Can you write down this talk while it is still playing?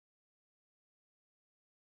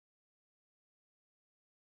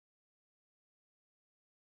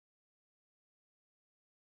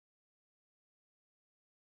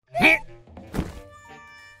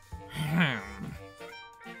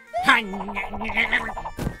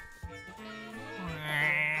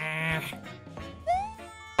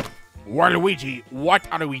Waluigi, what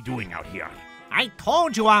are we doing out here? I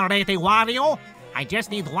told you already, Wario. I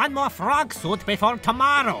just need one more frog suit before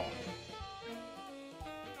tomorrow.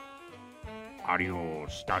 Are you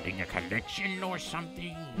starting a collection or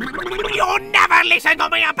something? You never listen to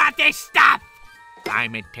me about this stuff!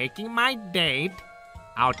 I'm taking my date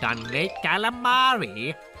out on Lake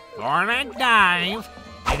Calamari for a dive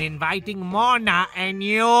and inviting Mona and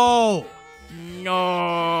you.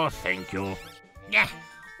 No, thank you. Yeah,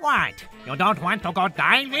 what? You don't want to go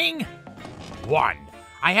diving? 1,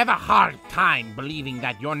 I have a hard time believing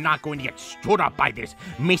that you're not going to get stood up by this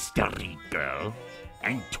mystery girl.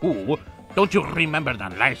 And 2, don't you remember the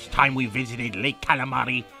last time we visited Lake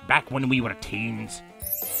Calamari back when we were teens?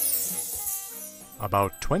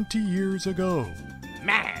 About 20 years ago.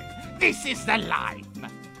 Man, this is the life.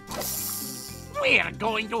 We're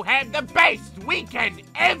going to have the best weekend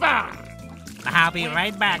ever. I'll be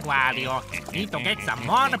right back, Wario. Need to get some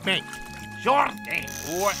more bait. Sure thing.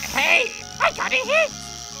 Hey, I got a hit.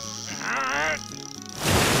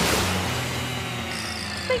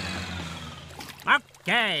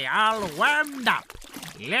 Okay, all warmed up.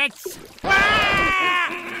 Let's...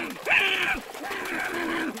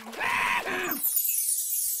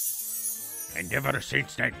 And ever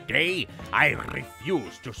since that day, I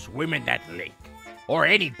refuse to swim in that lake. Or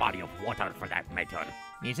any body of water for that matter.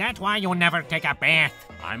 Is that why you never take a bath?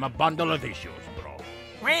 I'm a bundle of issues, bro.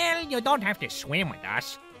 Well, you don't have to swim with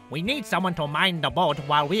us. We need someone to mind the boat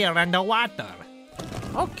while we're underwater.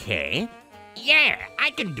 Okay. Yeah,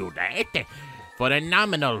 I can do that. For a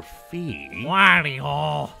nominal fee.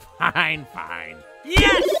 Wario. Fine.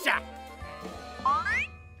 Yes!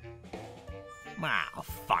 Oh,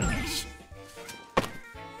 fuck this.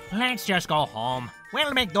 Let's just go home.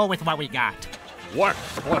 We'll make do with what we got. Works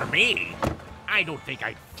for me. I don't think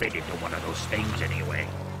I'd fit into one of those things anyway.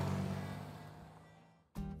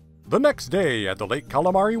 The next day at the Lake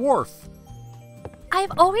Calamari Wharf.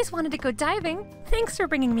 I've always wanted to go diving. Thanks for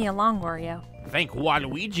bringing me along, Wario. Thank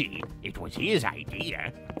Waluigi. It was his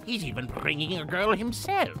idea. He's even bringing a girl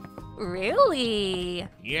himself. Really?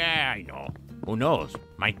 Yeah, I know. Who knows?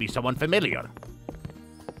 Might be someone familiar.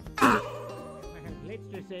 Let's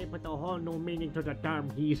just say put a whole new meaning to the term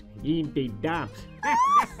he's in the dumps.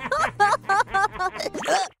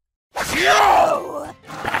 You!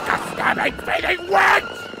 Backstabbing, feeding wet!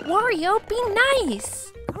 Wario, be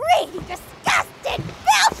nice. Greedy, disgusting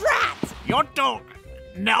filth rats! You two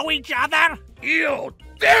know each other? You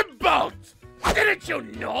dimples! Didn't you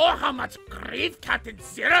know how much grief Captain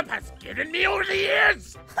Syrup has given me over the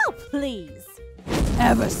years? Oh, please.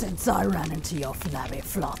 Ever since I ran into your flabby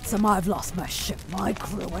flotsam, I've lost my ship, my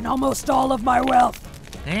crew, and almost all of my wealth.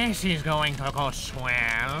 This is going to go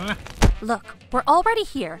swell. Look, we're already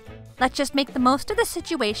here. Let's just make the most of the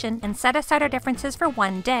situation and set aside our differences for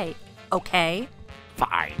one day, okay?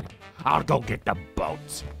 Fine. I'll go get the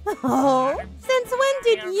boats. Oh, since when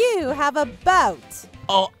did you have a boat?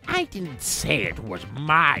 Oh, I didn't say it was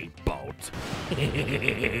my boat.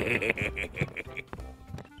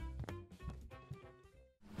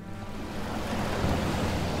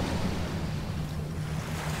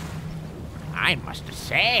 I must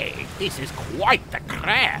say, this is quite the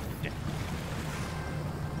craft.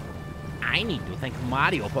 I need to thank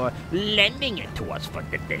Mario for lending it to us for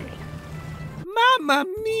the day. Mamma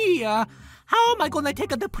mia! How am I gonna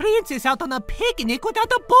take the princess out on a picnic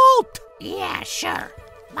without a boat? Yeah, sure.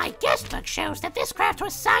 My guest book shows that this craft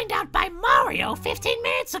was signed out by Mario 15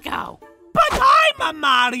 minutes ago. But I'm a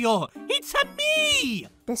Mario! It's a me!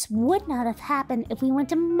 This would not have happened if we went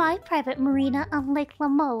to my private marina on Lake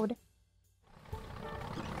Lamode.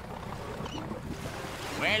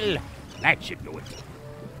 Well, that should do it.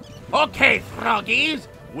 Okay, froggies,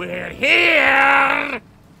 we're here!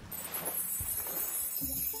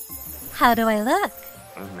 How do I look?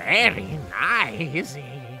 Very nice.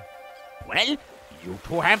 Well, you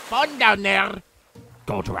two have fun down there.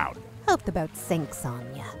 Go drown. Hope the boat sinks on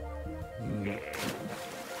ya.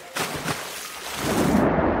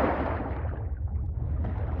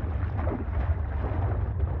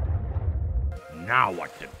 Now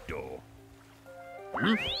what to do?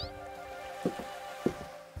 Hmm?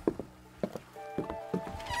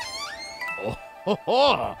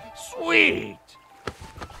 Oh, sweet!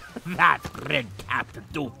 That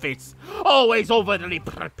red-capped doofus, always overly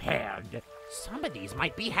prepared. Some of these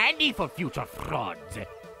might be handy for future frauds.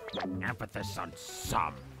 Emphasis on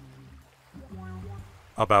some.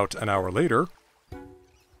 About an hour later.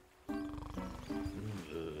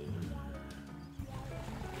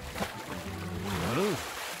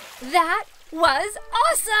 That was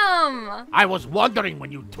awesome! I was wondering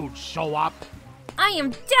when you two show up. I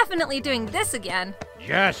am definitely doing this again.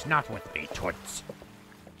 Just not with me, Toots.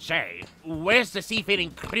 Say, where's the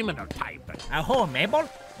seafaring criminal type? Who, Mabel?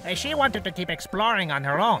 She wanted to keep exploring on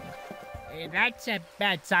her own. That's a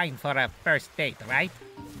bad sign for a first date, right?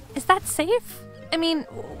 Is that safe? I mean,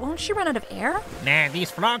 won't she run out of air? Nah,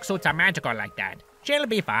 these frog suits are magical like that. She'll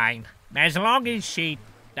be fine. As long as she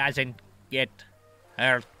doesn't get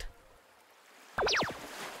hurt.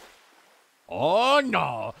 Oh,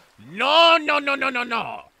 no.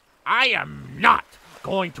 No. I am not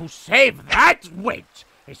going to save that witch,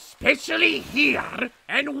 especially here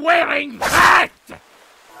and wearing that!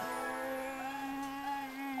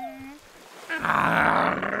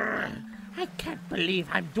 I can't believe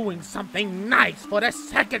I'm doing something nice for the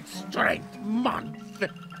second straight month.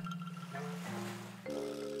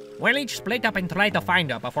 We'll each split up and try to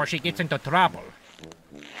find her before she gets into trouble.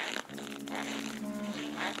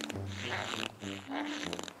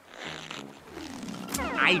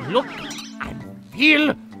 I look and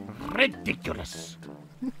feel ridiculous.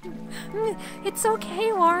 It's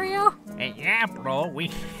okay, Wario. Yeah, bro,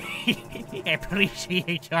 we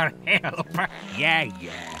appreciate your help. Yeah.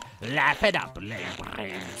 Laugh it up, lame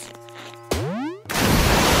brains.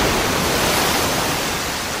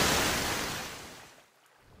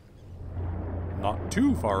 Not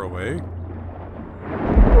too far away.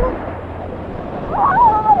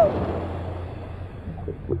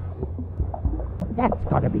 That's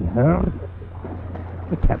gotta be her.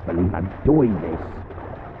 I can't believe I'm doing this.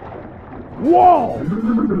 Whoa!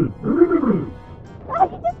 Oh,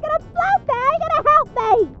 you're just gonna float there! You gotta help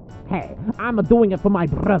me! Hey, I'm doing it for my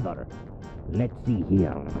brother. Let's see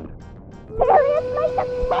here. Seriously?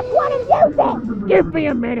 Just pick one and use it! Give me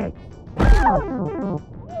a minute.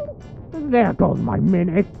 There goes my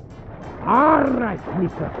minute. All right,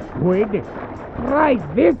 Mr. Squid. Try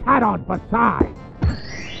this hat on for size.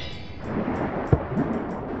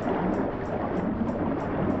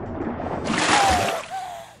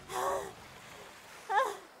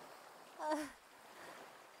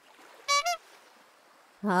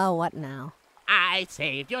 Oh, what now? I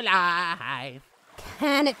saved your life.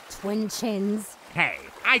 Can it, Twin Chins? Hey,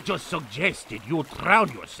 I just suggested you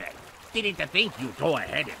drown yourself. Didn't think you'd go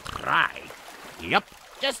ahead and try. Yep,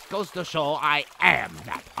 just goes to show I am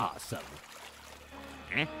that awesome.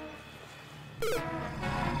 Eh?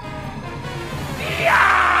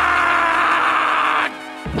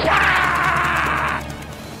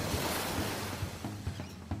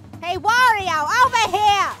 Hey, Wario, over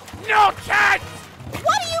here! No chance!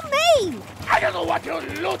 What do you mean? I don't know what you're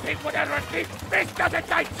looting whenever this fish doesn't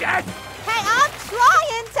digest! Hey, I'm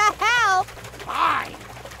trying to help! Fine!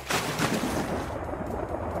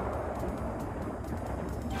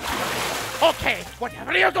 Okay,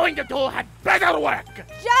 whatever you're going to do had better work!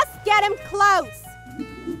 Just get him close!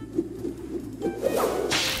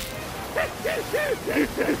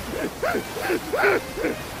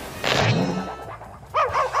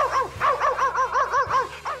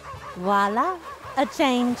 Voila, a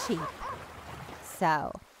chain cheap.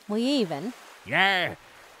 So, we even? Yeah,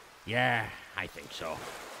 I think so.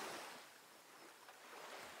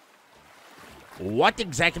 What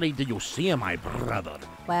exactly do you see in my brother?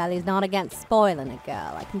 Well, he's not against spoiling a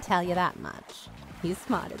girl, I can tell you that much. He's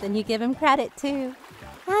smarter than you give him credit to.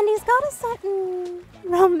 And he's got a certain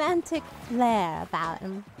romantic flair about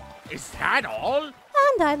him. Is that all?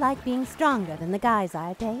 And I like being stronger than the guys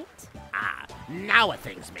I date. Ah, now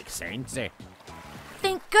things make sense.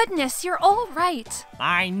 Thank goodness, you're all right.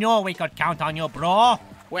 I knew we could count on you, bro.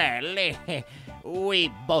 Well,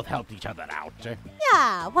 we both helped each other out.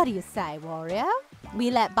 Yeah, what do you say, Wario? We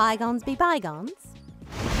let bygones be bygones?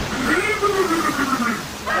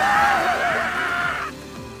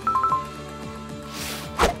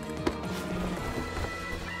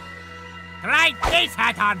 Try this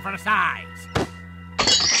hat on for size.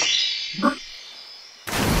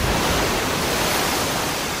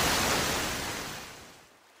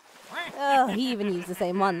 Oh, he even used the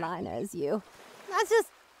same one-liner as you. That's just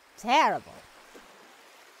terrible.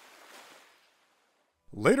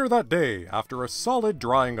 Later that day, after a solid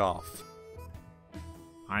drying off.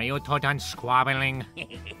 Are you two done squabbling?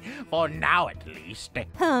 For now, at least.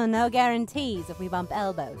 Oh, no guarantees if we bump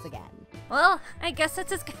elbows again. Well, I guess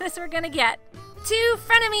that's as good as we're gonna get. 2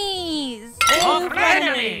 frenemies! Oh,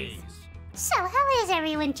 frenemies! So, how is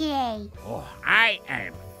everyone today? Oh, I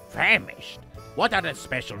am famished. What are the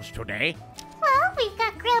specials today? Well, we've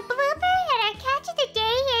got grilled blooper, and our catch of the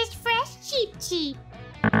day is fresh cheap cheap.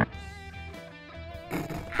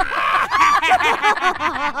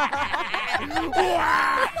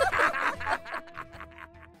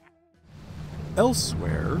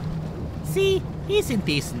 See, isn't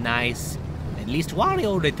this nice? At least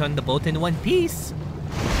Wario returned the boat in one piece.